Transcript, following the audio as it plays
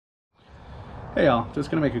Hey y'all, just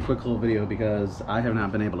gonna make a quick little video because I have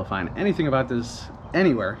not been able to find anything about this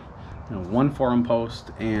anywhere. You know, one forum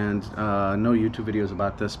post and no YouTube videos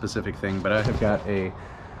about this specific thing, but I have got a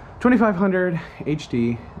 2500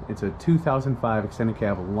 HD. It's a 2005 extended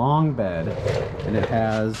cab long bed, and it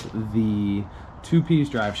has the two-piece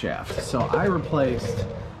drive shaft. So I replaced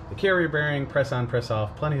the carrier bearing, press on, press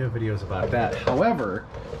off, plenty of videos about that. However,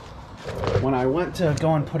 when I went to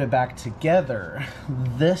go and put it back together,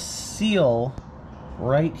 this seal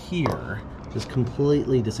right here is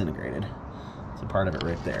completely disintegrated. It's a part of it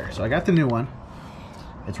right there. So I got the new one.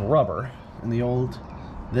 It's rubber, and the old,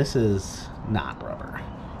 this is not rubber.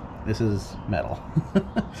 This is metal.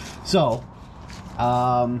 So,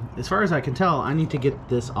 as far as I can tell, I need to get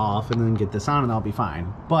this off and then get this on and I'll be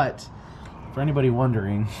fine. But, for anybody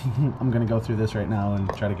wondering, I'm gonna go through this right now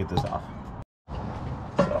and try to get this off.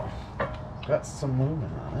 So, got some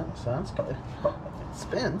movement on it, so that's good. It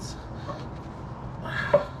spins.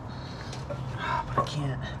 But I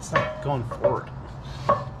can't, it's not going forward.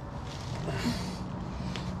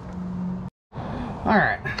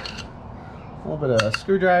 Alright. A little bit of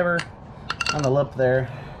screwdriver on the lip there.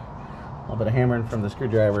 A little bit of hammering from the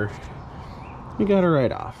screwdriver. We got it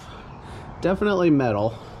right off. Definitely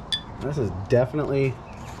metal. This is definitely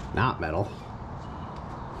not metal.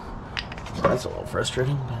 So that's a little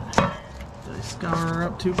frustrating, but did I scour her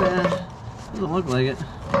up too bad? Doesn't look like it.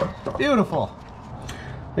 Beautiful.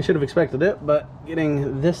 I should have expected it, but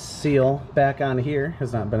getting this seal back on here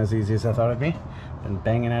has not been as easy as I thought it'd be. Been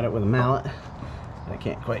banging at it with a mallet. I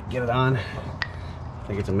can't quite get it on. I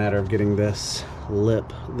think it's a matter of getting this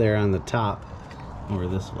lip there on the top over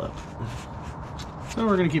this lip. So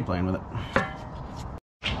we're gonna keep playing with it.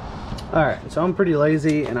 Alright, so I'm pretty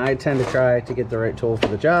lazy and I tend to try to get the right tool for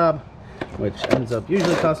the job, which ends up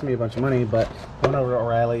usually costing me a bunch of money, but I went over to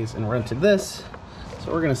O'Reilly's and rented this.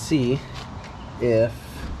 So we're gonna see if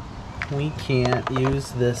we can't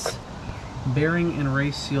use this bearing and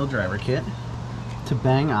race seal driver kit to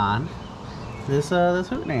bang on this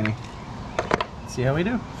hootenanny. See how we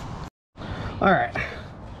do. All right,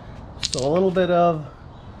 so a little bit of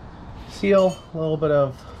seal, a little bit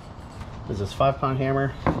of, what is this, 5-pound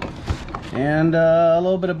hammer, and a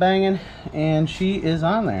little bit of banging, and she is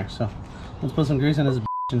on there. So let's put some grease in this bitch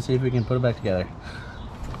and see if we can put it back together.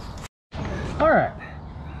 All right,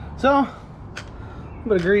 so a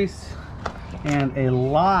bit of grease and a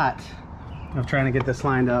lot of trying to get this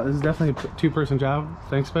lined up. This is definitely a two-person job.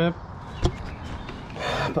 Thanks, babe.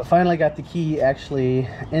 But finally got the key actually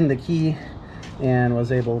in the key and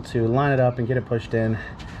was able to line it up and get it pushed in.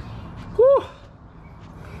 Whew.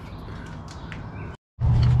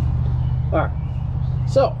 All right,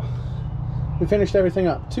 so we finished everything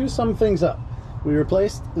up. To sum things up, we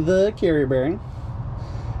replaced the carrier bearing.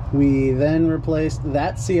 We then replaced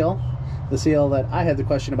that seal, the seal that I had the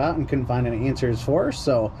question about and couldn't find any answers for.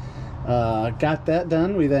 So got that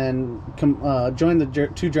done. We then joined the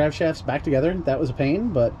two drive shafts back together. That was a pain,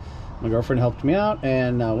 but my girlfriend helped me out,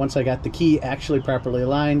 and once I got the key actually properly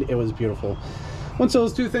aligned, it was beautiful. Once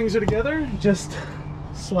those two things are together, just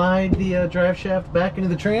slide the drive shaft back into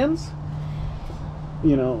the trans,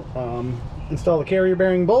 you know, install the carrier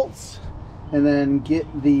bearing bolts, and then get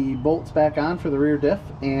the bolts back on for the rear diff,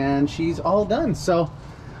 and she's all done. So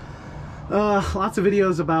lots of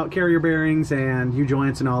videos about carrier bearings and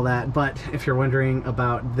U-joints and all that, but if you're wondering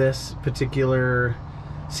about this particular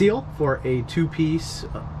seal for a two-piece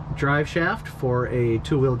drive shaft for a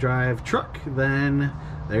two-wheel drive truck, then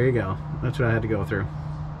there you go. That's what I had to go through.